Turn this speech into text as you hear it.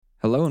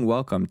Hello and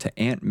welcome to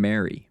Aunt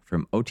Mary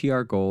from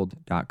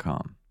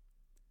OTRGold.com.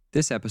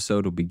 This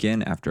episode will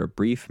begin after a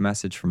brief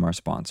message from our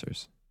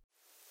sponsors.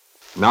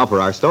 Now for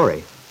our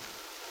story.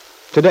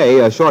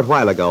 Today, a short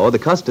while ago, the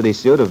custody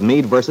suit of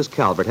Meade versus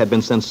Calvert had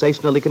been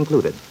sensationally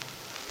concluded.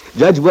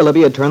 Judge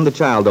Willoughby had turned the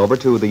child over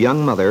to the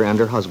young mother and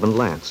her husband,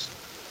 Lance.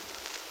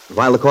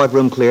 While the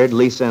courtroom cleared,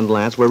 Lisa and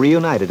Lance were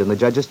reunited in the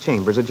judge's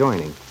chambers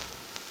adjoining.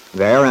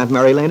 There, Aunt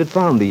Mary Lane had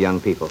found the young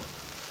people.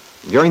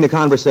 During the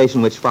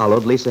conversation which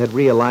followed, Lisa had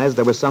realized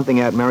there was something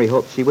Aunt Mary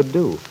hoped she would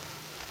do,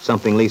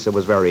 something Lisa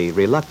was very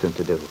reluctant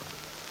to do.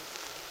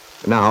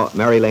 Now,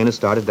 Mary Lane had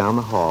started down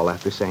the hall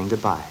after saying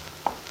goodbye.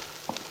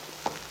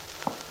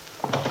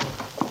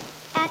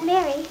 Aunt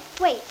Mary,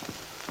 wait.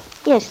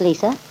 Yes,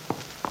 Lisa?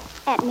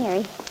 Aunt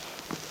Mary,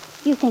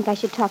 you think I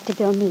should talk to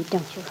Bill Meade,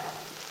 don't you?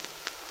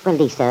 Well,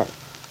 Lisa,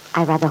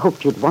 I rather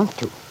hoped you'd want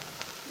to.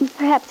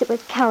 Perhaps it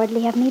was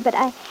cowardly of me, but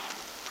I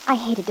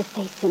hated to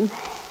face him.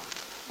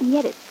 And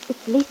yet it's the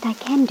least I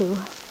can do.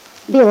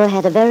 Bill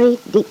had a very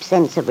deep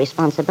sense of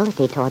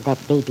responsibility toward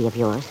that baby of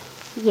yours.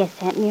 Yes,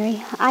 Aunt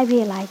Mary, I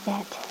realize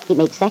that. He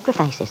made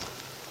sacrifices.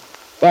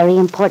 Very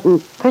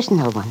important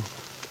personal ones.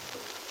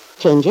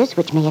 Changes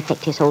which may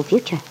affect his whole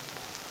future.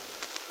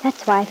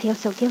 That's why I feel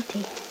so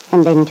guilty.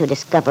 And then to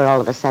discover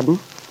all of a sudden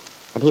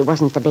that he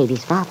wasn't the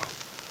baby's father.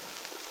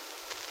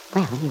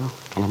 Well, you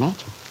can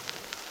imagine.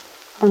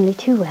 Only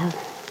too well.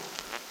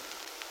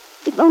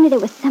 If only there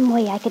was some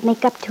way I could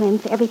make up to him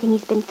for everything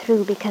he's been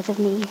through because of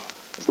me.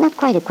 It's not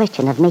quite a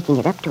question of making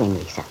it up to him,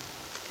 Lisa.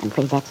 I'm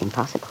afraid that's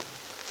impossible.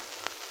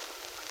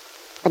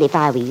 But if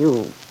I were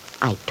you,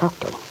 I'd talk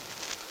to him.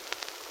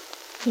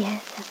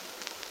 Yes,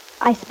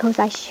 I suppose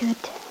I should.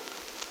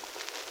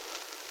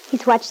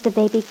 He's watched the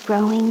baby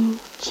growing,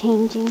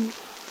 changing.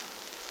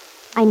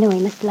 I know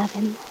he must love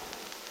him.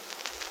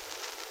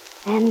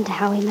 And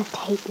how he must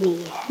hate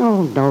me.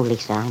 Oh, no,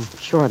 Lisa. I'm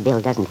sure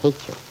Bill doesn't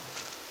hate you.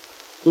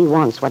 He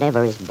wants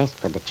whatever is best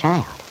for the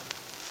child.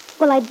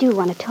 Well, I do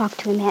want to talk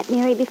to him, Aunt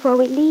Mary, before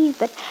we leave,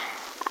 but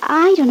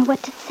I don't know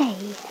what to say.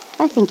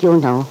 I think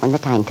you'll know when the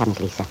time comes,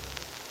 Lisa.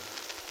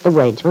 The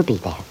words will be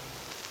there.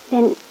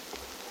 Then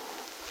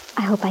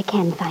I hope I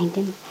can find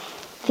him,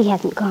 if he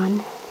hasn't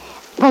gone.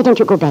 Why don't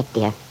you go back,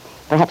 dear?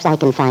 Perhaps I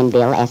can find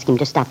Bill, ask him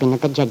to stop in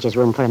at the judge's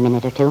room for a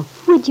minute or two.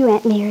 Would you,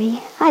 Aunt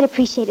Mary? I'd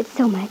appreciate it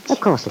so much.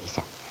 Of course,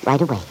 Lisa. Right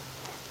away.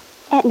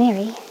 Aunt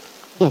Mary?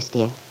 Yes,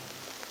 dear?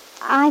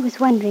 I was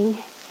wondering,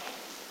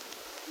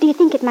 do you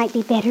think it might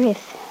be better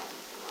if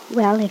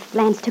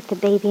Lance took the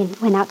baby and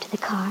went out to the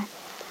car?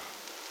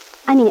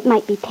 I mean, it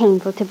might be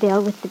painful to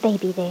Bill with the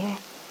baby there.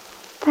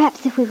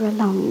 Perhaps if we were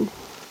alone.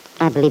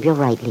 I believe you're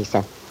right,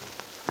 Lisa.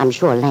 I'm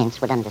sure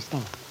Lance would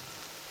understand.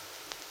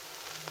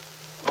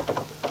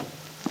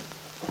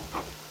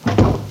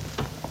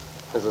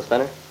 Mrs.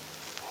 Fenner?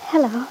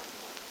 Hello.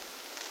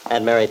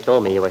 Aunt Mary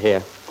told me you were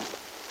here.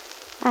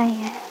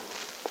 I'm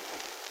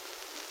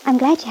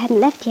glad you hadn't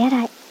left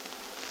yet.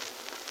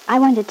 I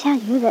wanted to tell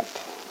you that...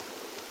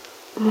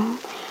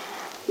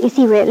 You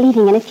see, we're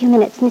leaving in a few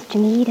minutes,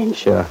 Mr. Meade, and...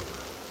 Sure.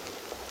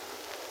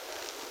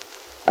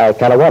 I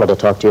kind of wanted to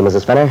talk to you,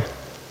 Mrs. Fenner,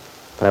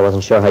 but I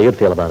wasn't sure how you'd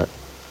feel about it.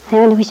 I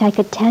only wish I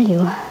could tell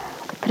you,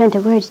 could put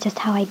into words just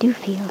how I do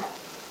feel.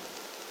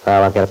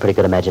 Well, I've got a pretty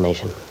good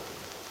imagination.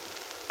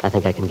 I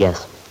think I can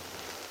guess.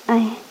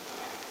 I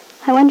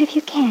wonder if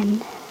you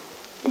can.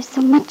 There's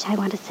so much I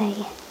want to say.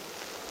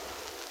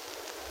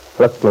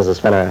 Look, Mrs.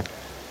 Fenner,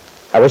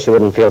 I wish you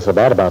wouldn't feel so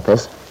bad about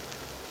this.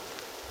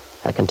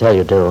 I can tell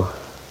you do.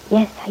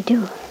 Yes, I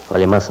do.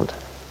 Well, you mustn't.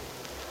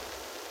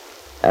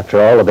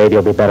 After all, the baby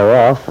will be better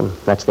off, and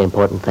that's the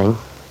important thing.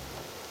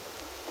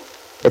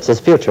 It's his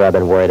future I've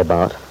been worried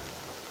about.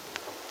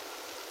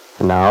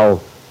 And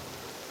now,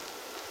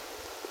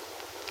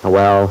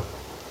 well,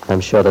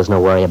 I'm sure there's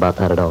no worry about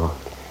that at all.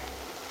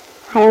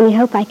 I only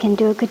hope I can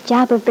do a good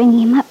job of bringing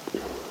him up.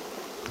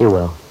 You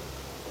will.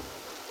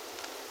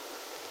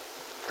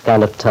 It's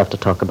kind of tough to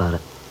talk about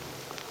it.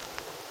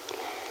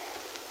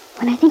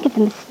 When I think of the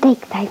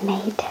mistakes I've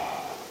made...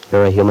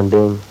 You're a human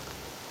being.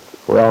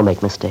 We all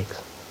make mistakes.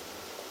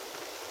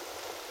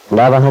 And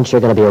I have a hunch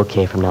you're going to be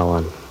okay from now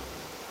on.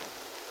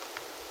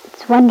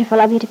 It's wonderful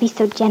of you to be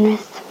so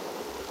generous,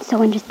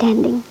 so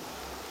understanding.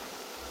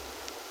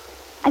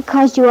 I've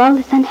caused you all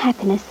this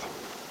unhappiness.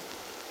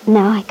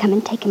 Now I come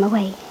and take him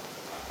away.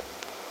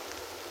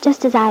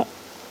 Just as I...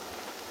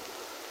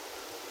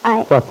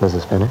 What,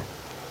 Mrs. Fenner?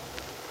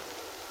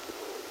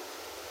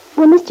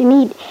 Well, Mr.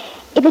 Meade,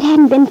 if it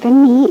hadn't been for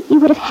me, you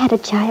would have had a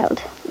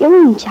child. Your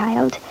own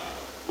child.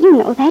 You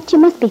know that. You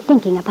must be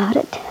thinking about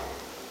it.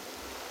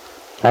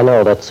 I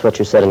know that's what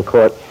you said in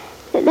court.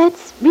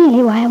 That's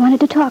really why I wanted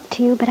to talk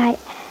to you, but I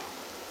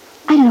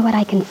don't know what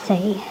I can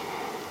say.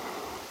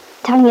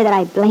 Telling you that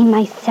I blame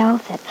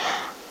myself, that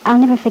I'll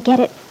never forget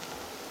it,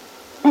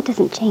 that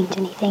doesn't change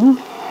anything.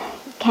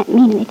 It can't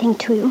mean anything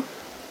to you.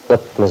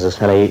 Look, Mrs.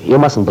 Fenner, you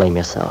mustn't blame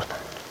yourself.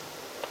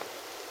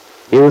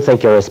 You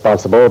think you're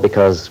responsible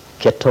because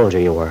Kit told you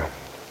you were.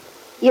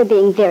 You're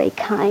being very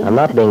kind. I'm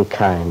not being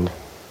kind.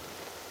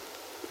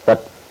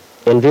 But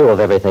In view of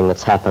everything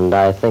that's happened,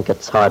 I think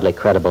it's hardly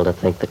credible to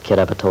think that Kit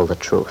ever told the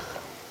truth.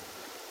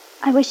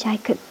 I wish I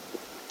could...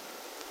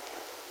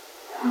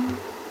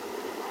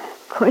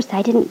 Of course,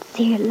 I didn't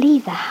see her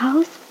leave the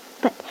house,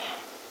 but...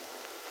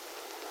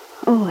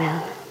 Oh, well.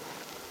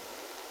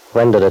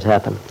 When did it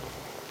happen?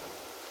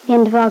 The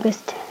end of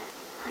August.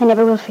 I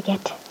never will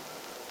forget.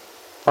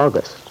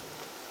 August.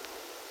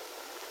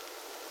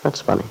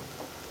 That's funny.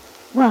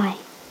 Why?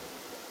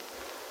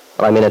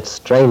 Well, I mean, it's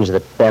strange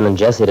that Ben and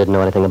Jessie didn't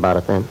know anything about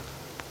it then.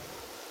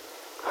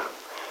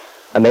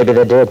 Or maybe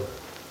they did.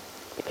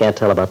 You can't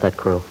tell about that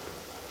crew.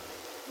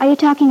 Are you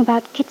talking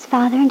about Kit's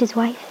father and his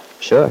wife?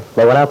 Sure.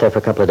 They went out there for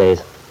a couple of days.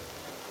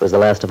 It was the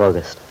last of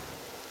August.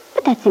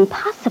 But that's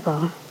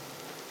impossible.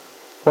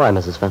 Why,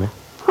 Mrs. Fenner?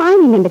 Oh, I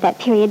remember that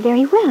period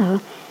very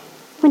well.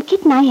 When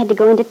Kit and I had to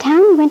go into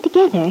town, we went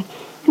together,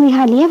 and we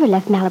hardly ever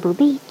left Malibu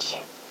Beach.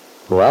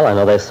 Well, I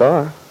know they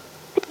saw her.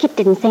 But Kit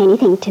didn't say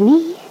anything to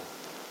me.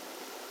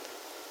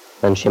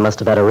 Then she must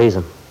have had a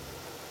reason.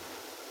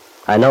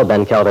 I know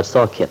Ben Calvert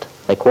saw Kit.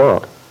 They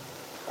quarreled.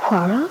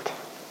 Quarreled?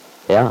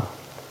 Yeah.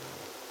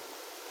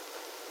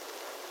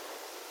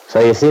 So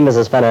you see,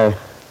 Mrs. Fenner,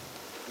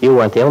 you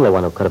weren't the only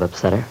one who could have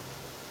upset her.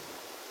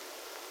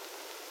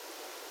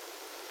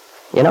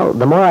 You know,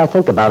 the more I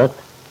think about it,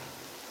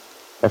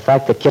 the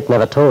fact that Kit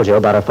never told you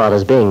about her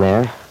father's being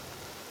there,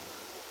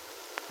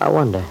 I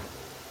wonder.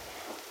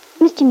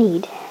 Mr.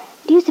 Meade,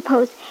 do you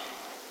suppose...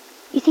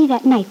 You see,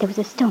 that night there was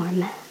a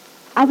storm.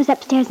 I was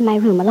upstairs in my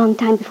room a long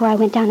time before I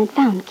went down and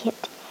found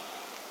Kit.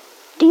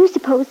 Do you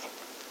suppose...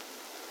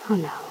 Oh,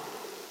 no.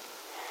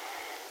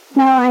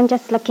 No, I'm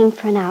just looking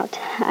for an out.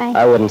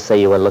 I wouldn't say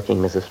you were looking,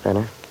 Mrs.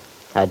 Fenner.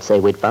 I'd say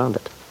we'd found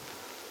it.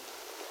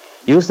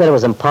 You said it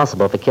was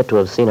impossible for Kit to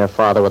have seen her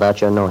father without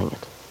your knowing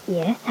it.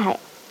 Yes,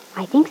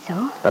 I think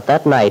so. But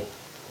that night,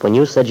 when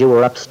you said you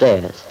were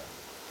upstairs,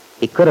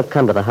 he could have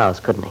come to the house,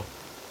 couldn't he?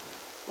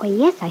 Well,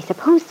 yes, I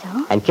suppose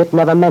so. And Kit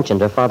never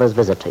mentioned her father's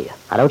visit to you.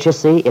 Now, don't you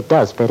see? It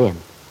does fit in.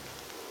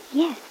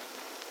 Yes,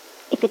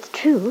 if it's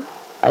true.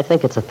 I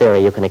think it's a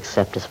theory you can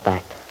accept as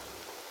fact.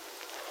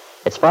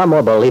 It's far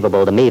more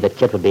believable to me that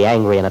Kit would be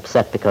angry and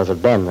upset because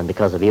of Ben than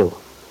because of you.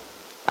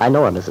 I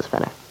know her, Mrs.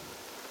 Fenner.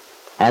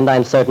 And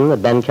I'm certain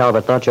that Ben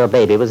Calvert thought your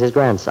baby was his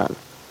grandson.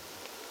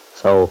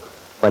 So,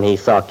 when he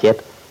saw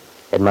Kit,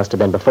 it must have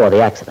been before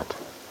the accident.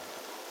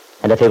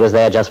 And if he was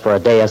there just for a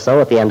day or so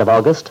at the end of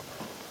August...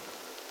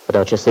 But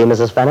don't you see,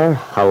 Mrs. Fenner,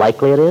 how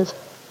likely it is?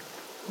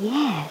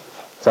 Yes.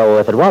 So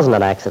if it wasn't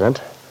an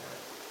accident,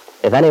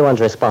 if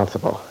anyone's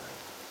responsible,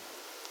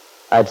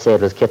 I'd say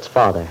it was Kit's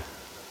father,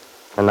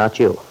 and not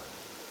you.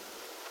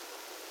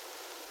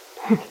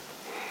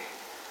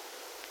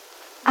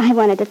 I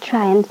wanted to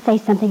try and say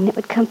something that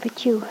would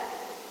comfort you.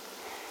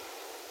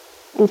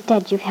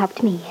 Instead, you've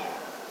helped me.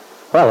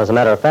 Well, as a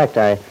matter of fact,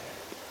 I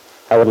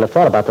wouldn't have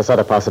thought about this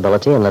other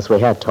possibility unless we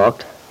had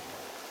talked.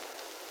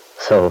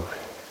 So,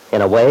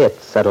 in a way, it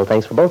settled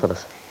things for both of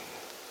us.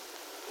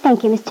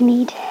 Thank you, Mr.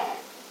 Meade.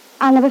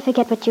 I'll never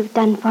forget what you've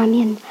done for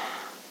me and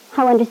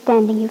how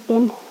understanding you've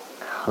been.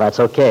 Well, that's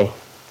okay.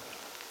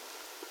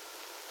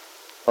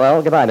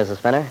 Well, goodbye, Mrs.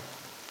 Fenner.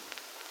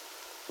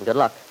 And good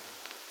luck.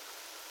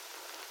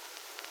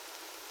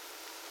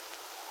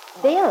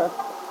 Bill.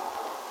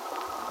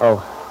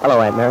 Oh, hello,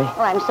 Aunt Mary.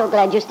 Oh, I'm so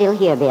glad you're still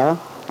here, Bill.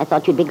 I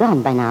thought you'd be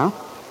gone by now.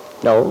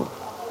 No,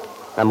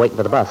 I'm waiting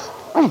for the bus.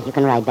 Well, you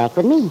can ride back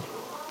with me.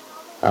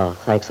 Oh,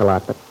 thanks a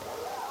lot, but...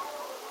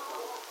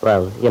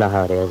 Well, you know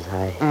how it is.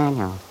 I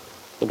know.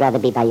 You'd rather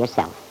be by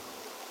yourself.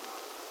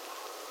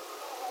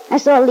 I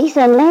saw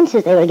Lisa and Lance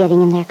as they were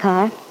getting in their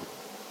car.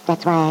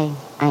 That's why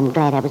I'm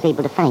glad I was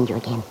able to find you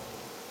again.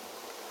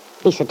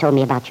 Lisa told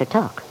me about your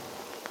talk.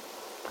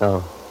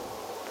 Oh.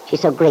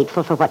 She's so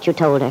grateful for what you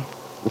told her,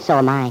 and so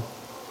am I.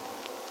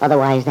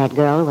 Otherwise, that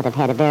girl would have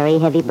had a very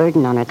heavy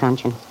burden on her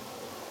conscience.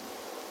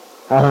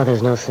 Oh,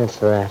 there's no sense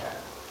to that.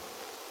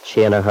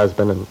 She and her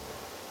husband and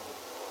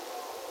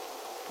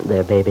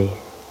their baby.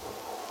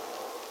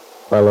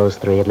 Well, those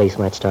three at least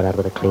might start out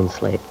with a clean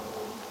slate.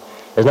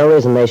 There's no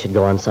reason they should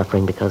go on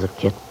suffering because of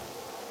Kit.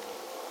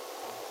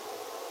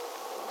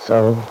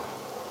 So,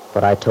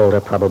 what I told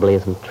her probably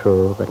isn't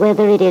true, but...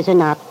 Whether it is or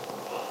not,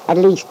 at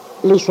least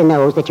Lisa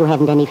knows that you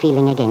haven't any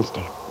feeling against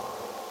her.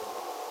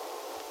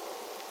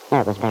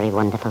 That was very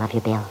wonderful of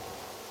you, Bill.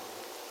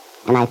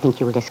 And I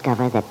think you'll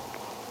discover that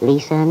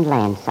Lisa and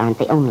Lance aren't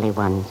the only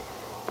ones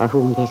for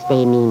whom this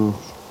day means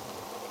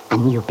a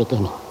new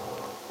beginning.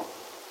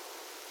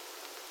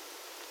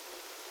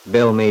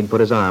 Bill Meade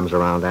put his arms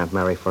around Aunt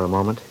Mary for a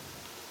moment.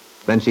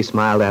 Then she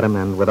smiled at him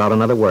and, without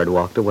another word,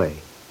 walked away.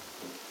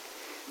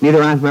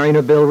 Neither Aunt Mary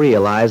nor Bill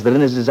realized that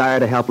in his desire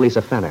to help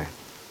Lisa Fenner,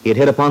 he had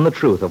hit upon the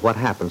truth of what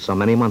happened so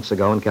many months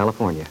ago in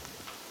California.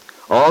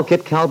 All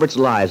Kit Calvert's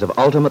lies have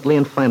ultimately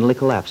and finally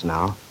collapsed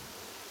now.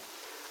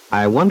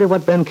 I wonder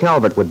what Ben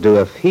Calvert would do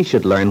if he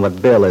should learn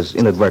what Bill has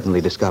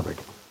inadvertently discovered.